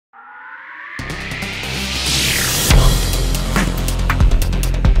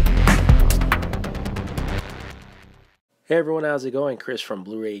Hey everyone, how's it going? Chris from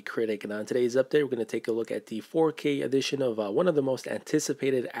Blu-ray Critic, and on today's update, we're going to take a look at the 4K edition of one of the most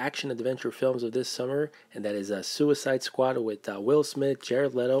anticipated action-adventure films of this summer, and that is Suicide Squad with Will Smith,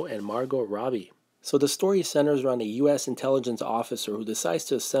 Jared Leto, and Margot Robbie. So the story centers around a U.S. intelligence officer who decides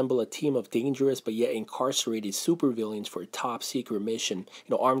to assemble a team of dangerous but yet incarcerated supervillains for a top-secret mission,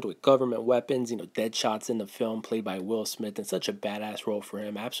 armed with government weapons. Deadshot's in the film, played by Will Smith, and such a badass role for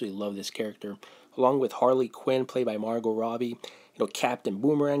him. I absolutely love this character. Along with Harley Quinn, played by Margot Robbie, Captain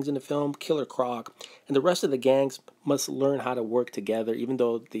Boomerang's in the film, Killer Croc, and the rest of the gangs must learn how to work together, even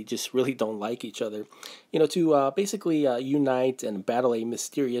though they just really don't like each other, to basically unite and battle a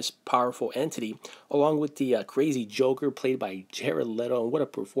mysterious, powerful entity, along with the crazy Joker, played by Jared Leto, and what a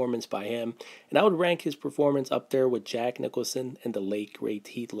performance by him. And I would rank his performance up there with Jack Nicholson and the late, great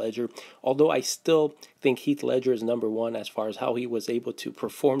Heath Ledger, although I still think Heath Ledger is number one as far as how he was able to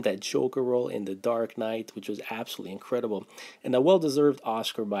perform that Joker role in The Dark Knight, which was absolutely incredible, and a well-deserved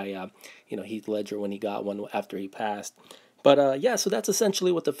Oscar by Heath Ledger when he got one after he passed. But yeah, so that's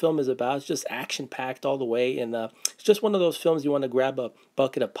essentially what the film is about. It's just action-packed all the way, and it's just one of those films you want to grab a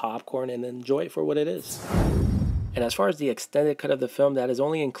bucket of popcorn and enjoy it for what it is. And as far as the extended cut of the film, that is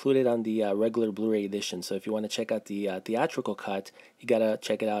only included on the regular Blu-ray edition. So if you want to check out the theatrical cut, you got to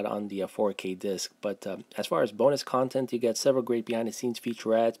check it out on the 4K disc. But as far as bonus content, you get several great behind-the-scenes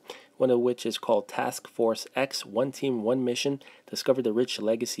featurettes, one of which is called Task Force X, One Team, One Mission. Discover the rich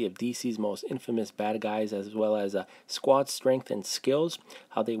legacy of DC's most infamous bad guys, as well as squad strength and skills,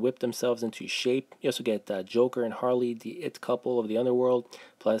 how they whip themselves into shape. You also get Joker and Harley, the it couple of the underworld,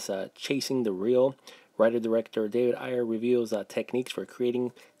 plus Chasing the Real. Writer-director David Ayer reveals techniques for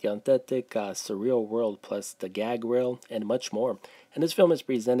creating the authentic, surreal world, plus the gag reel, and much more. And this film is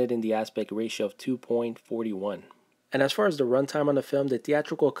presented in the aspect ratio of 2.41. And as far as the runtime on the film, the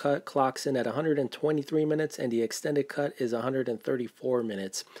theatrical cut clocks in at 123 minutes, and the extended cut is 134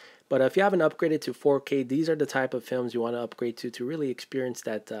 minutes. But if you haven't upgraded to 4K, these are the type of films you want to upgrade to really experience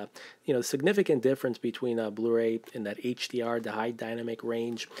that significant difference between Blu-ray and that HDR, the high dynamic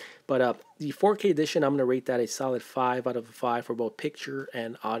range. But the 4K edition, I'm going to rate that a solid 5 out of 5 for both picture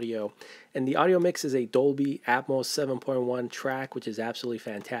and audio. And the audio mix is a Dolby Atmos 7.1 track, which is absolutely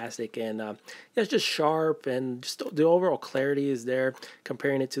fantastic. And it's just sharp, and just the overall clarity is there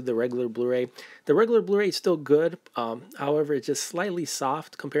comparing it to the regular Blu-ray. The regular Blu-ray is still good. However, it's just slightly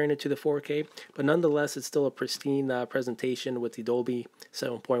soft comparing it to the 4K. But nonetheless, it's still a pristine presentation with the Dolby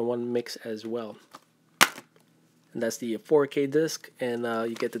 7.1 mix as well. And that's the 4K disc, and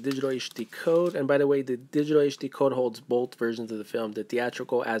you get the digital HD code. And by the way, the digital HD code holds both versions of the film, the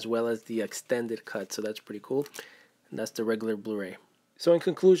theatrical as well as the extended cut, so that's pretty cool. And that's the regular Blu-ray. So in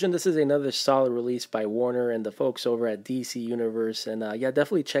conclusion, this is another solid release by Warner and the folks over at DC Universe. And yeah,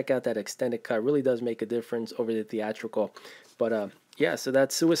 definitely check out that extended cut. It really does make a difference over the theatrical. But yeah, so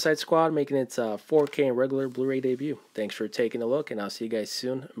that's Suicide Squad making its 4K and regular Blu-ray debut. Thanks for taking a look, and I'll see you guys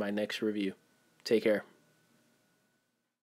soon in my next review. Take care.